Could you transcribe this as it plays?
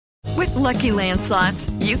With Lucky Land Slots,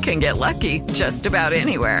 you can get lucky just about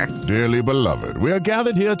anywhere. Dearly beloved, we are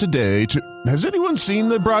gathered here today to... Has anyone seen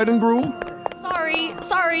the bride and groom?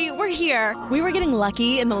 Sorry, we're here. We were getting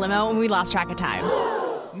lucky in the limo and we lost track of time.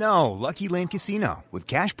 No, Lucky Land Casino, with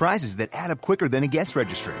cash prizes that add up quicker than a guest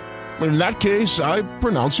registry. In that case, I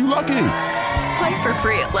pronounce you lucky. Play for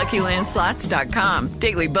free at LuckyLandSlots.com.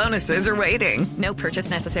 Daily bonuses are waiting. No purchase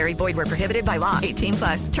necessary. Void where prohibited by law.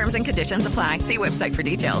 18+. Terms and conditions apply. See website for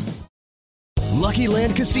details. Lucky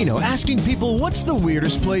Land Casino, asking people, what's the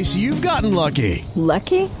weirdest place you've gotten lucky?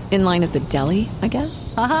 Lucky? In line at the deli, I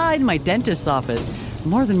guess? Aha, in my dentist's office.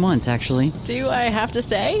 More than once, actually. Do I have to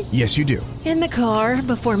say? Yes, you do. In the car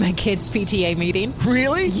before my kids' PTA meeting.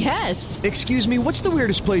 Really? Yes. Excuse me, what's the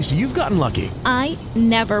weirdest place you've gotten lucky? I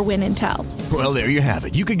never win and tell. Well, there you have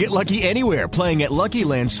it. You can get lucky anywhere, playing at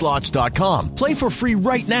LuckyLandSlots.com. Play for free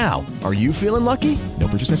right now. Are you feeling lucky? No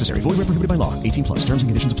purchase necessary. Void where prohibited by law. 18+. Terms and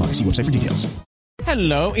conditions apply. See website for details.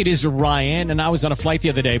 Hello, it is Ryan, and I was on a flight the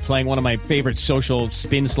other day playing one of my favorite social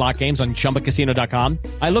spin slot games on ChumbaCasino.com.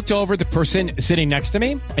 I looked over at the person sitting next to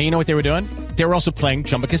me, and you know what they were doing? They were also playing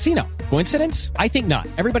Chumba Casino. Coincidence? I think not.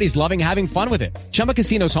 Everybody's loving having fun with it. Chumba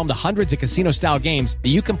Casino is home to hundreds of casino-style games that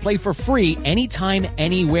you can play for free anytime,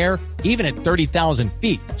 anywhere, even at 30,000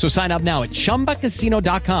 feet. So sign up now at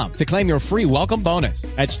ChumbaCasino.com to claim your free welcome bonus.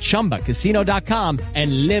 That's ChumbaCasino.com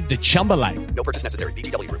and live the Chumba life. No purchase necessary.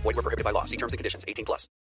 VGW. Void where prohibited by law. See terms and conditions. 18+.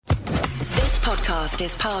 This podcast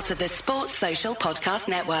is part of the Sports Social Podcast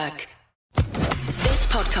Network. This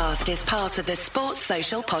podcast is part of the Sports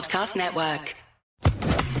Social Podcast Network.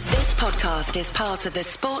 This podcast is part of the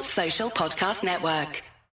Sports Social Podcast Network.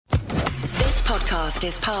 This podcast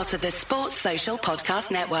is part of the Sports Social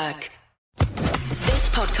Podcast Network. This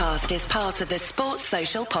podcast is part of the Sports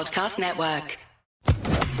Social Podcast Network.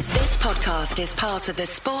 This podcast is part of the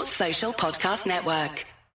Sports Social Podcast Network.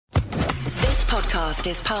 This podcast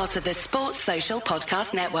is part of the Sports Social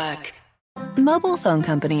Podcast Network. Mobile phone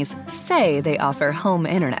companies say they offer home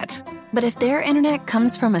internet. But if their internet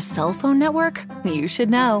comes from a cell phone network, you should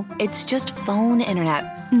know. It's just phone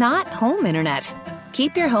internet, not home internet.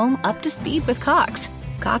 Keep your home up to speed with Cox.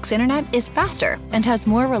 Cox internet is faster and has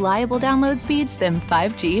more reliable download speeds than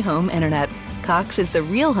 5G home internet. Cox is the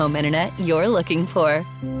real home internet you're looking for.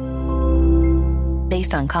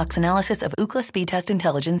 Based on Cox analysis of Ookla speed test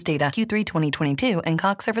intelligence data Q3 2022 and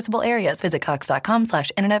Cox serviceable areas, visit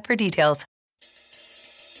cox.com/internet for details.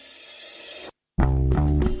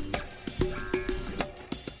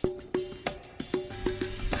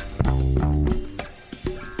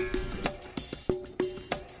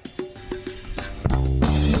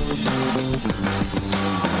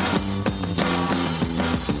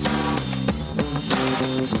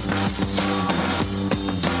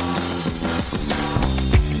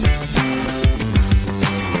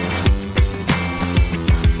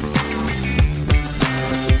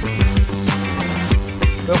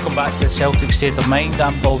 Welcome back to the Celtic State of Mind.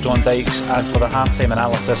 I'm Paul John Dykes, and for the half-time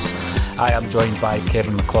analysis I am joined by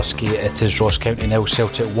Kevin McCluskey. It is Ross County 0,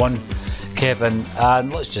 Celtic 1. Kevin,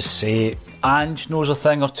 and let's just say Ange knows a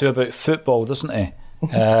thing or two about football, doesn't he?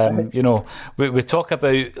 You know, we talk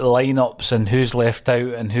about lineups and who's left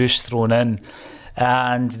out and who's thrown in,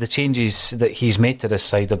 and the changes that he's made to this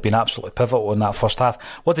side have been absolutely pivotal in that first half.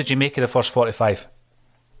 What did you make of the first 45?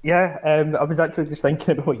 Yeah, I was actually just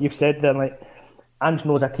thinking about what you've said there. Like, Ange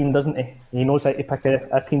knows a team, doesn't he? He knows how to pick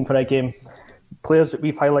a team for a game. Players that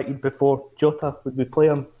we've highlighted before, Jota, would we play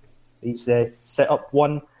him? He's set up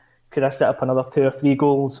one. Could I set up another 2 or 3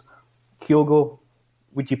 goals? Kyogo,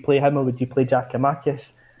 would you play him or would you play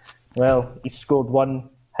Giakoumakis? Well, he's scored one,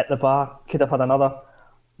 hit the bar, could have had another.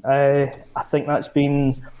 I think that's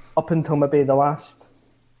been, up until maybe the last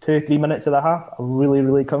 2-3 minutes of the half, a really,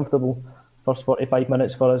 really comfortable first 45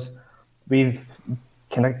 minutes for us. We've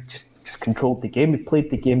kind of just controlled the game. We've played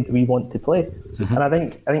the game that we want to play. Mm-hmm. And I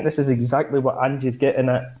think this is exactly what Ange is getting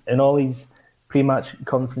at in all these pre-match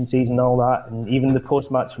conferences and all that, and even the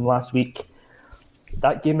post-match from last week.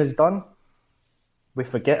 That game is done. We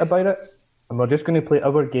forget about it, and we're just going to play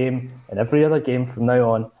our game and every other game from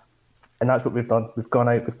now on. And that's what we've done. We've gone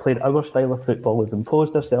out, we've played our style of football, we've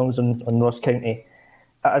imposed ourselves on Ross County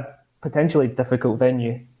at a potentially difficult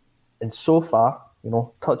venue. And so far, you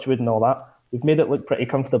know, touch wood and all that, we've made it look pretty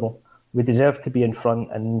comfortable. We deserve to be in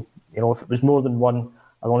front, and you know, if it was more than one,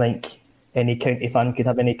 I don't think any county fan could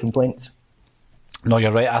have any complaints. No,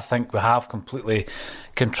 you're right. I think we have completely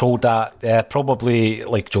controlled that. Probably,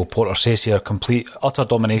 like Joe Porter says here, complete, utter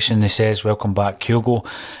domination. He says, welcome back, Kyogo.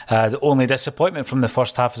 The only disappointment from the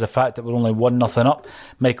first half is the fact that we're only 1-0 up.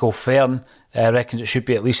 Michael Fern reckons it should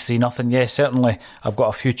be at least 3-0. Yeah, certainly. I've got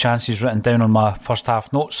a few chances written down on my first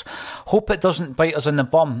half notes. Hope it doesn't bite us in the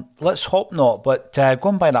bum. Let's hope not. But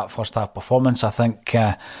going by that first half performance, I think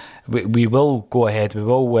we will go ahead. We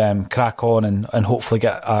will crack on and hopefully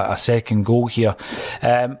get a second goal here.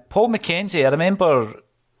 Paul McKenzie, I remember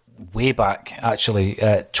way back, actually,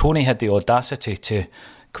 Tony had the audacity to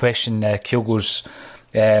question Kyogo's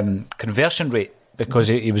conversion rate, because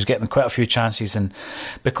he was getting quite a few chances, and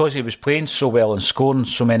because he was playing so well and scoring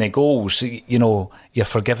so many goals, you know, you're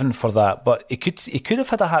forgiven for that. But he could have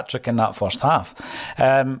had a hat-trick in that first half.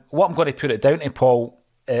 What I'm going to put it down to, Paul,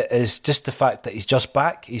 is just the fact that he's just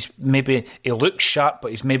back. He looks sharp,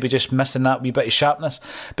 but he's maybe just missing that wee bit of sharpness,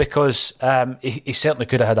 because he certainly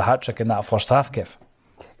could have had a hat-trick in that first half, Kev.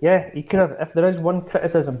 Yeah, he could have. If there is one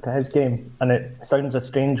criticism to his game, and it sounds a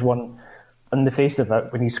strange one in the face of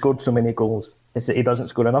it when he scored so many goals, is that he doesn't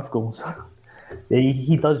score enough goals.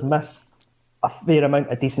 He does miss a fair amount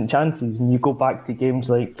of decent chances, and you go back to games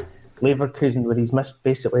like Leverkusen where he's missed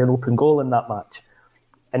basically an open goal in that match.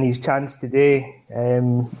 And his chance today,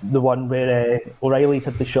 the one where O'Reilly's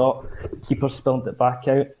had the shot, keeper spilled it back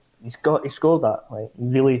out. He scored that. Like, he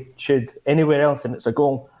really should. Anywhere else, and it's a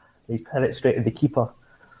goal, he hit it straight to the keeper.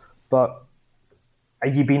 But are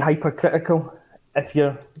you being hypercritical if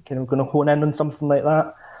you're kind of going to hone in on something like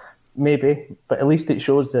that? Maybe, but at least it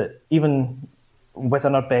shows that even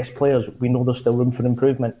within our best players, we know there's still room for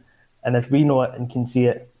improvement. And if we know it and can see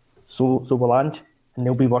it, so will Ange, and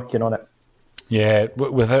they'll be working on it. Yeah,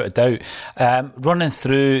 without a doubt. Running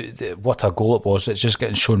through what a goal it was, it's just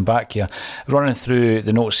getting shown back here. Running through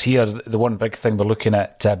the notes here, the one big thing we're looking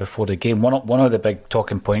at before the game, one of the big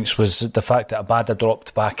talking points was the fact that Abada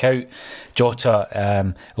dropped back out.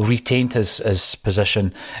 Jota retained his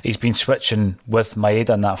position. He's been switching with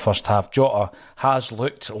Maeda in that first half. Jota has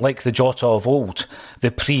looked like the Jota of old, the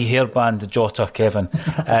pre-hairband Jota, Kevin.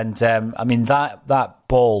 And I mean, that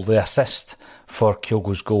ball, the assist for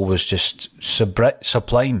Kyogo's goal, was just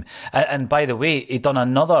sublime. And by the way, he done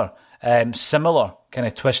another similar kind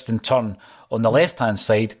of twist and turn on the left-hand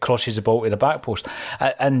side, crosses the ball to the back post.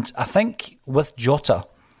 And I think with Jota,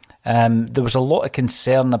 there was a lot of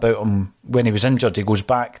concern about him when he was injured. He goes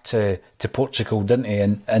back to Portugal, didn't he?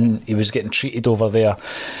 And he was getting treated over there.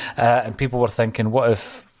 And people were thinking, what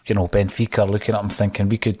if, you know, Benfica are looking at him thinking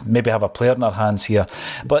we could maybe have a player in our hands here.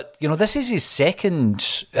 But, you know, this is his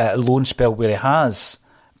second loan spell where he has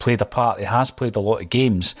played a part. He has played a lot of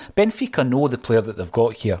games. Benfica know the player that they've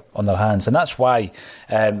got here on their hands, and that's why,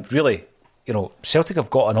 really, you know, Celtic have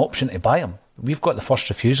got an option to buy him. We've got the first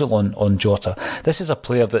refusal on Jota. This is a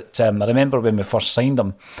player that I remember when we first signed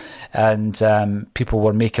him, and people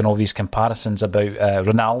were making all these comparisons about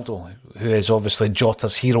Ronaldo, who is obviously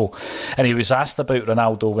Jota's hero. And he was asked about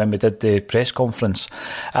Ronaldo when we did the press conference,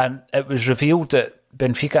 and it was revealed that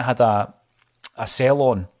Benfica had a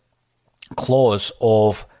sell-on clause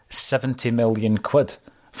of 70 million quid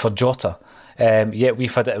for Jota. Yet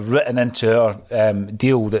we've had it written into our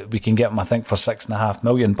deal that we can get him, I think, for 6.5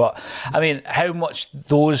 million. But I mean, how much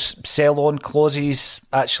those sell-on clauses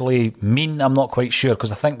actually mean, I'm not quite sure,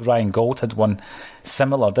 because I think Ryan Gauld had one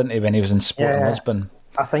similar, didn't he, when he was in Sporting Lisbon?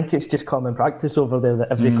 I think it's just common practice over there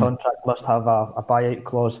that every contract must have a buyout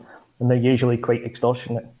clause, and they're usually quite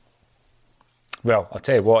extortionate. Well, I'll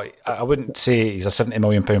tell you what, I wouldn't say he's a £70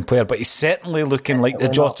 million player, but he's certainly looking like the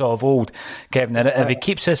Jota of old, Kevin. And if he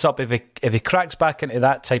keeps this up, if he cracks back into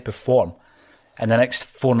that type of form in the next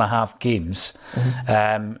 4.5 games,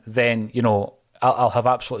 then, you know, I'll have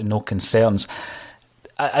absolutely no concerns.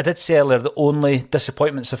 I did say earlier the only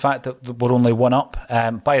disappointment's the fact that we're only one up.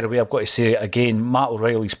 By the way, I've got to say it again, Matt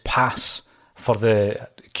O'Reilly's pass for the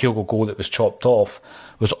Kyogo goal that was chopped off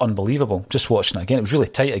was unbelievable. Just watching it again, it was really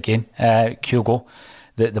tight again. Kyogo,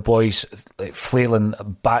 the boys like flailing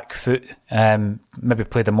back foot, maybe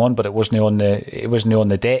played him on, but it wasn't on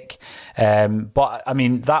the deck. But I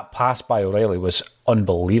mean, that pass by O'Reilly was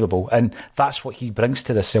unbelievable, and that's what he brings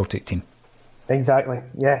to the Celtic team. Exactly.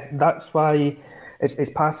 Yeah, that's why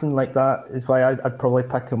it's passing like that is why I'd probably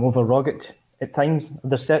pick him over Rogic at times.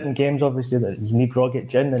 There's certain games, obviously, that you need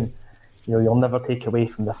Rogic in, and you know, you'll never take away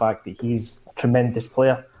from the fact that he's a tremendous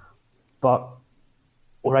player. But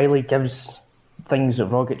O'Reilly gives things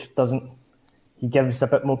that Rogic doesn't. He gives a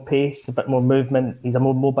bit more pace, a bit more movement. He's a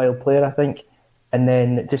more mobile player, I think. And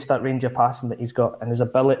then just that range of passing that he's got and his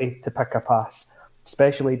ability to pick a pass,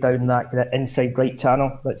 especially down that kind of inside right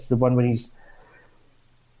channel. That's the one when he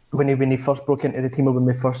first broke into the team, or when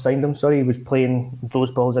we first signed him, he was playing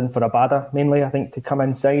those balls in for Abada, mainly, I think, to come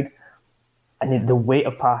inside. And the weight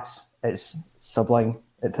of pass, it's sublime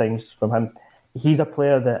at times from him. He's a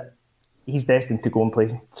player that he's destined to go and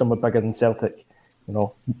play somewhere bigger than Celtic. You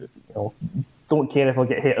know, don't care if I'll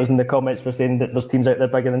get haters in the comments for saying that there's teams out there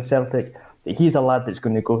bigger than Celtic. But he's a lad that's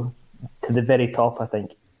going to go to the very top, I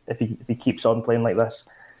think, if he keeps on playing like this.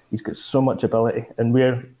 He's got so much ability, and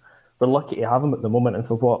we're lucky to have him at the moment. And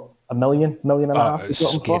for what, $1 million and a half?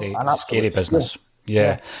 It's scary business.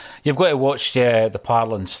 Yeah. You've got to watch the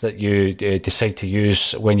parlance that you decide to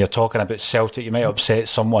use when you're talking about Celtic. You might upset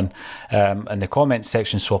someone in the comments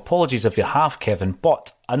section, so apologies if you have, Kevin,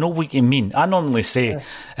 but I know what you mean. I normally say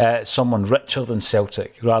someone richer than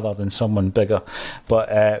Celtic rather than someone bigger, but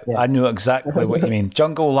I knew exactly what you mean.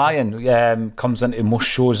 Jungle Lion comes into most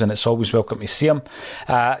shows, and it's always welcome to see him.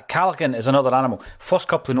 Callaghan is another animal. First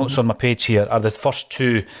couple of notes on my page here are the first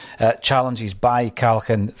two challenges by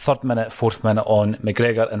Callaghan, 3rd minute, 4th minute on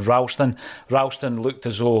McGregor and Ralston. Ralston looked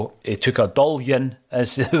as though he took a dull yin,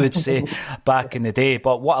 as they would say back in the day.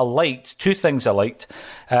 But what I liked, two things I liked.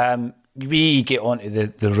 We get on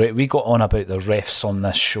to we got on about the refs on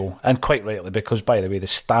this show, and quite rightly, because by the way, the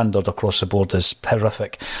standard across the board is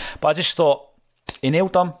horrific. But I just thought he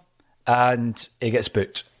nailed them, and he gets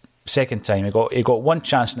booked. Second time, he got one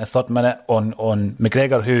chance in the 3rd minute on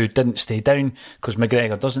McGregor, who didn't stay down, because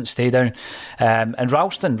McGregor doesn't stay down. And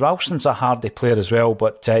Ralston's a hardy player as well,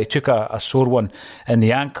 but he took a sore one in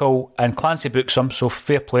the ankle, and Clancy books him, so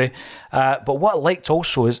fair play. But what I liked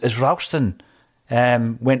also is Ralston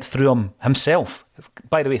went through him himself,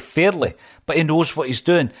 by the way, fairly, but he knows what he's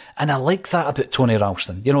doing, and I like that about Tony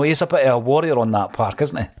Ralston. You know, he's a bit of a warrior on that park,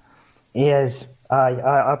 isn't he? He is.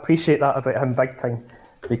 I appreciate that about him big time,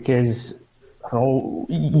 because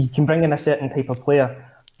you can bring in a certain type of player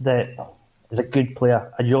that is a good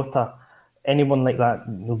player, a Jota, anyone like that.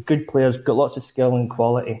 You know, good players, got lots of skill and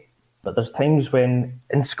quality, but there's times when,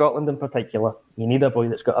 in Scotland in particular, you need a boy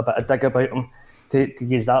that's got a bit of dig about him, to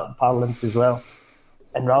use that parlance as well.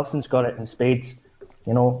 And Ralston's got it in spades.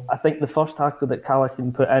 You know, I think the first tackle that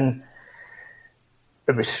Callaghan put in,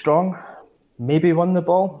 it was strong, maybe won the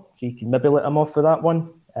ball, so you can maybe let him off for that one.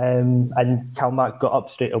 And Calmac got up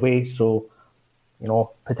straight away, so, you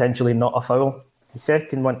know, potentially not a foul. The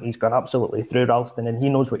second one, he's gone absolutely through Ralston, and he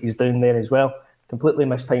knows what he's doing there as well. Completely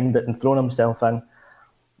mistimed it and thrown himself in.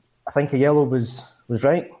 I think a yellow was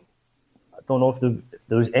right. I don't know if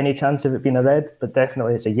there was any chance of it being a red, but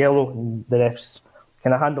definitely it's a yellow, and the refs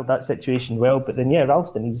kind of handled that situation well. But then,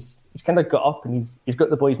 Ralston, he's kind of got up, and he's got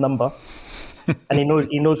the boy's number, and he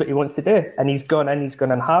knows what he wants to do, and he's gone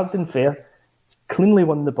in hard and fair, cleanly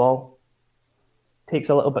won the ball, takes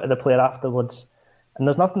a little bit of the player afterwards, and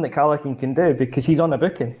there's nothing that Callaghan can do because he's on a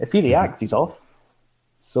booking. If he reacts, he's off.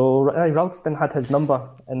 So Ralston had his number,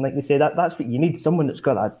 and like you say, that's what you need, someone that's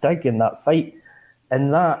got that dig and that fight,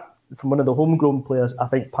 and that, from one of the homegrown players, I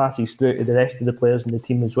think passes through to the rest of the players in the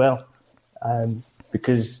team as well.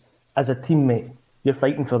 Because as a teammate, you're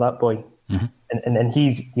fighting for that boy. Mm-hmm. And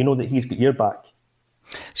you know that he's got your back.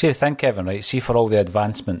 See the thing, Kevin, right? See, for all the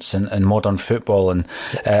advancements in modern football and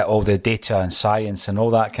all the data and science and all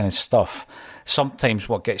that kind of stuff, sometimes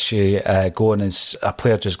what gets you going is a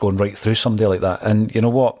player just going right through somebody like that. And you know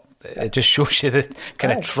what? It just shows you the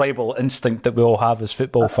kind of tribal instinct that we all have as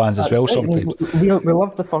football fans as well sometimes. We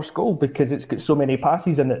love the first goal because it's got so many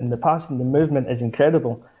passes in it, and the passing, the movement is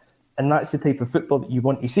incredible. And that's the type of football that you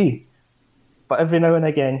want to see. But every now and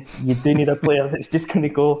again, you do need a player that's just going to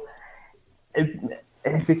go...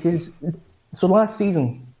 So last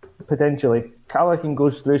season, potentially, Callaghan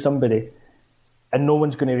goes through somebody and no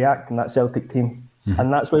one's going to react in that Celtic team. Mm-hmm.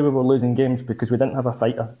 And that's why we were losing games, because we didn't have a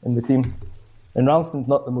fighter in the team. And Ralston's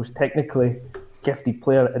not the most technically gifted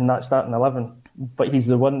player in that starting 11, but he's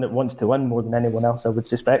the one that wants to win more than anyone else, I would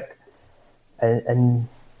suspect. And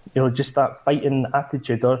you know, just that fighting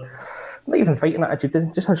attitude, or not even fighting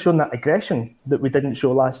attitude, just has shown that aggression that we didn't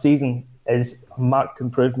show last season is a marked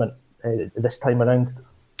improvement this time around.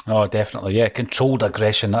 Oh, definitely, yeah. Controlled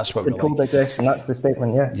aggression, that's what we like. Controlled aggression, that's the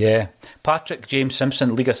statement, yeah. Yeah. Patrick James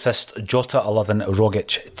Simpson, league assist, Jota 11,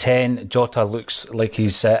 Rogic 10. Jota looks like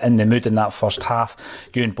he's in the mood in that first half.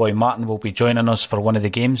 Ewan Boy Martin will be joining us for one of the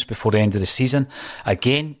games before the end of the season.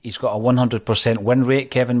 Again, he's got a 100% win rate,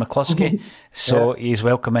 Kevin McCluskey, so he's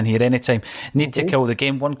welcome in here anytime. Need to kill the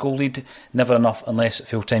game, 1 goal lead, never enough unless at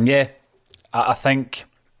full time. Yeah, I think...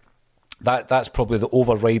 That's probably the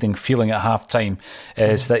overriding feeling at half-time,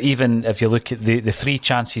 is that even if you look at the 3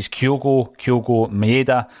 chances, Kyogo,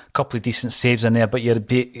 Maeda, a couple of decent saves in there, but you'd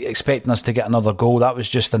be expecting us to get another goal. That was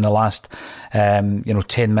just in the last 10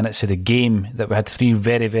 minutes of the game that we had 3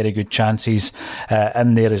 very, very good chances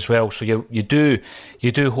in there as well. So you do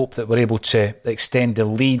hope that we're able to extend the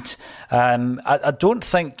lead. I don't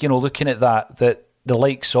think, looking at that the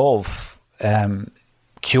likes of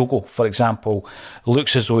Kyogo, for example,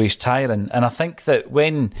 looks as though he's tiring. And I think that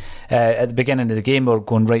when at the beginning of the game we're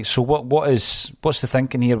going, right, so what's the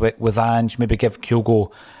thinking here with Ange? Maybe give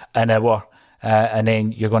Kyogo an hour, and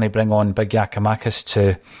then you're going to bring on Big Giakoumakis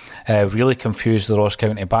to really confuse the Ross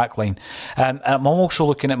County backline. And I'm also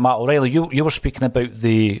looking at Matt O'Reilly. You were speaking about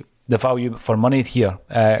the value for money here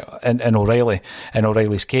in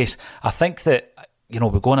O'Reilly's case. I think that,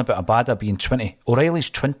 we're going about Abada being 20. O'Reilly's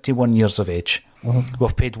 21 years of age. Mm-hmm.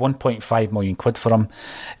 We've paid 1.5 million quid for him.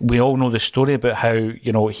 We all know the story about how,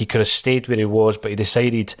 he could have stayed where he was, but he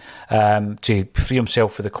decided to free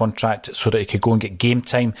himself of the contract so that he could go and get game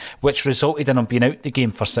time, which resulted in him being out the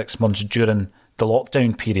game for 6 months during the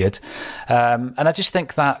lockdown period. And I just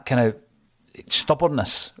think that kind of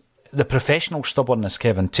stubbornness, the professional stubbornness,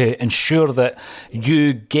 Kevin, to ensure that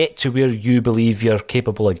you get to where you believe you're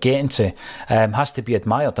capable of getting to, has to be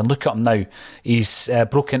admired. And look at him now. He's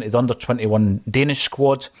broken into the under-21 Danish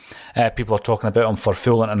squad. People are talking about him for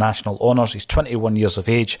full international honours. He's 21 years of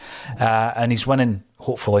age, and he's winning,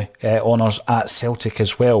 hopefully, honours at Celtic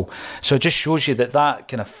as well. So it just shows you that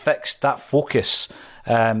kind of fixed, that focus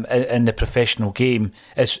in the professional game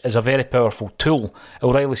is a very powerful tool.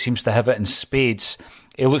 O'Reilly seems to have it in spades.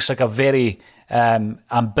 He looks like a very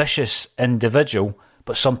ambitious individual,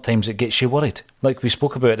 but sometimes it gets you worried, like we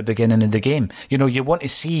spoke about at the beginning of the game. You want to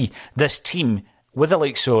see this team with the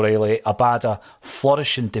likes of O'Reilly, Abada,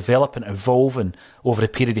 flourishing, developing, evolving over a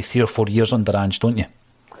period of 3 or 4 years under Ange, don't you?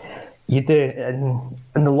 You do.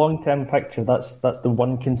 In the long-term picture, that's the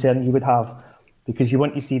one concern you would have, because you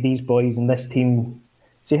want to see these boys and this team,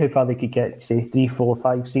 see how far they could get, say 3, 4,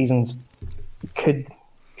 5 seasons. Could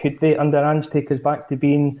they, under Ange, take us back to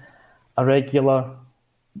being a regular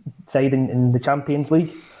side in the Champions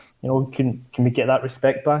League? Can we get that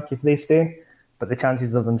respect back if they stay? But the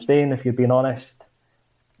chances of them staying, if you're being honest,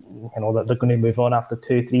 that they're going to move on after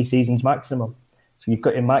 2, 3 seasons maximum. So you've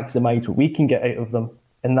got to maximise what we can get out of them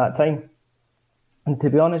in that time. And to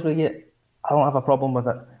be honest with you, I don't have a problem with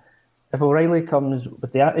it. If O'Reilly comes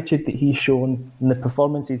with the attitude that he's shown and the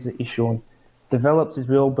performances that he's shown, develops as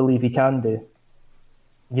we all believe he can do,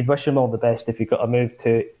 you'd wish him all the best if he got a move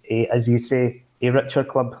to, as you say, a richer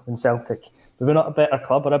club than Celtic. Maybe not a better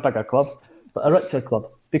club or a bigger club, but a richer club,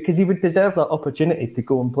 because he would deserve that opportunity to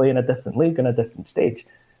go and play in a different league on a different stage.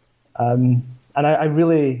 And I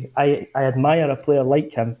really admire a player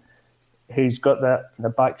like him who's got that kind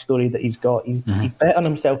of backstory that he's got. He's bet on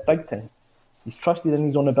himself big time. He's trusted in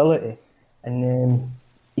his own ability. And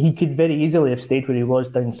he could very easily have stayed where he was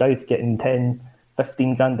down south, getting 10,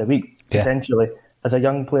 15 grand a week, potentially, as a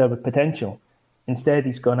young player with potential. Instead,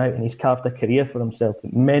 he's gone out and he's carved a career for himself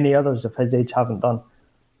that many others of his age haven't done.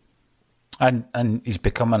 And he's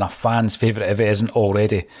becoming a fan's favourite if it isn't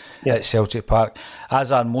already at Celtic Park.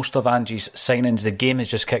 As are most of Angie's signings. The game has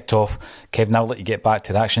just kicked off. Kevin, I'll let you get back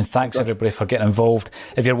to the action. Thanks everybody for getting involved.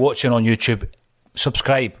 If you're watching on YouTube,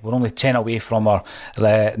 subscribe. We're only 10 away from our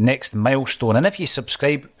next milestone. And if you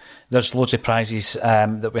subscribe, there's loads of prizes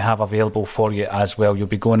that we have available for you as well. You'll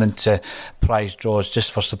be going into prize draws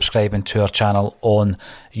just for subscribing to our channel on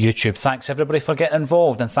YouTube. Thanks everybody for getting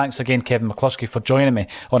involved, and thanks again Kevin McCluskey for joining me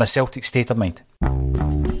on A Celtic State of Mind.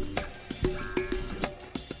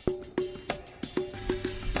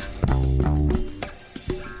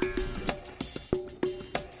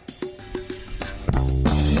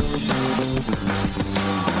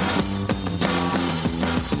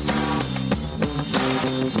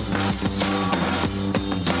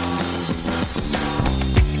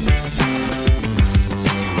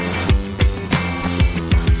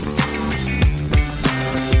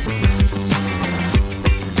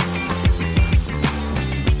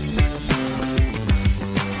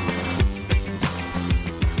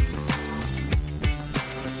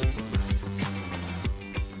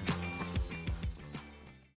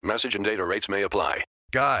 Message and data rates may apply.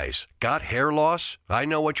 Guys, got hair loss? I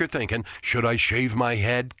know what you're thinking. Should I shave my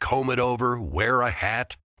head, comb it over, wear a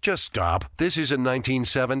hat? Just stop. This isn't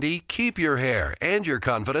 1970. Keep your hair and your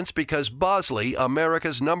confidence, because Bosley,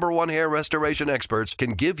 America's #1 hair restoration experts,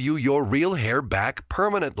 can give you your real hair back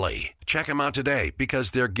permanently. Check them out today,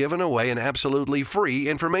 because they're giving away an absolutely free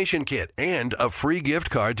information kit and a free gift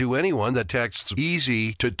card to anyone that texts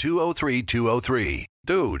EASY to 203203.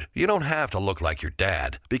 Dude, you don't have to look like your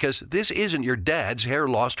dad, because this isn't your dad's hair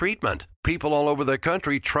loss treatment. People all over the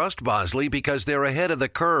country trust Bosley because they're ahead of the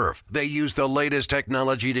curve. They use the latest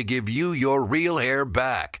technology to give you your real hair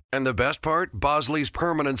back. And the best part? Bosley's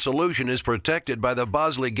permanent solution is protected by the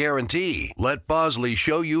Bosley Guarantee. Let Bosley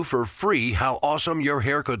show you for free how awesome your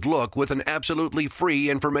hair could look with an absolutely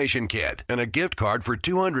free information kit and a gift card for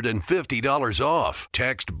 $250 off.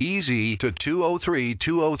 Text EASY to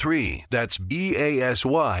 203-203. That's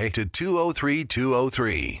BASY to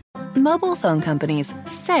 203-203. Mobile phone companies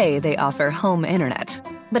say they offer home internet.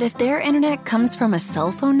 But if their internet comes from a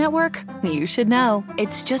cell phone network, you should know.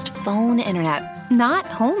 It's just phone internet, not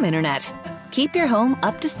home internet. Keep your home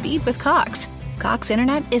up to speed with Cox. Cox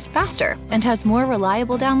internet is faster and has more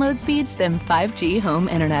reliable download speeds than 5G home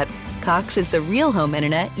internet. Cox is the real home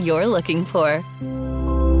internet you're looking for.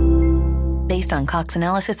 Based on Cox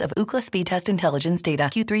analysis of Ookla speed test intelligence data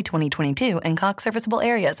Q3 2022 and Cox serviceable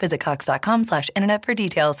areas. Visit cox.com/internet for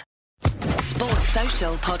details. Sports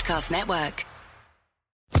Social Podcast Network.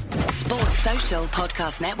 Sports Social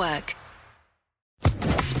Podcast Network.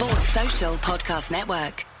 Sports Social Podcast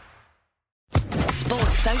Network.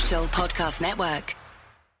 Sports Social Podcast Network.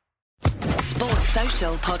 Sports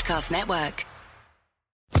Social Podcast Network.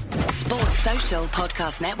 Sports Social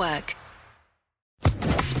Podcast Network.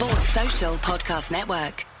 Sports Social Podcast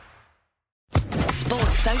Network.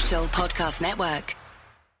 Sports Social Podcast Network.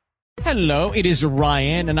 Hello, it is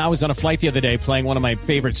Ryan, and I was on a flight the other day playing one of my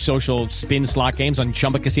favorite social spin slot games on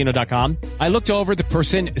ChumbaCasino.com. I looked over at the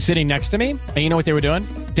person sitting next to me, and you know what they were doing?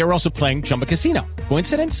 They were also playing Chumba Casino.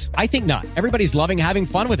 Coincidence? I think not. Everybody's loving having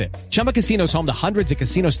fun with it. Chumba Casino is home to hundreds of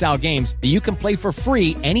casino-style games that you can play for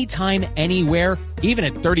free anytime, anywhere, even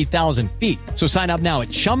at 30,000 feet. So sign up now at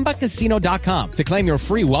ChumbaCasino.com to claim your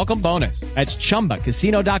free welcome bonus. That's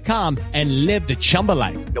ChumbaCasino.com and live the Chumba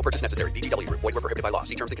life. No purchase necessary. VGW. Void where prohibited by law.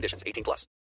 See terms and conditions. 18+.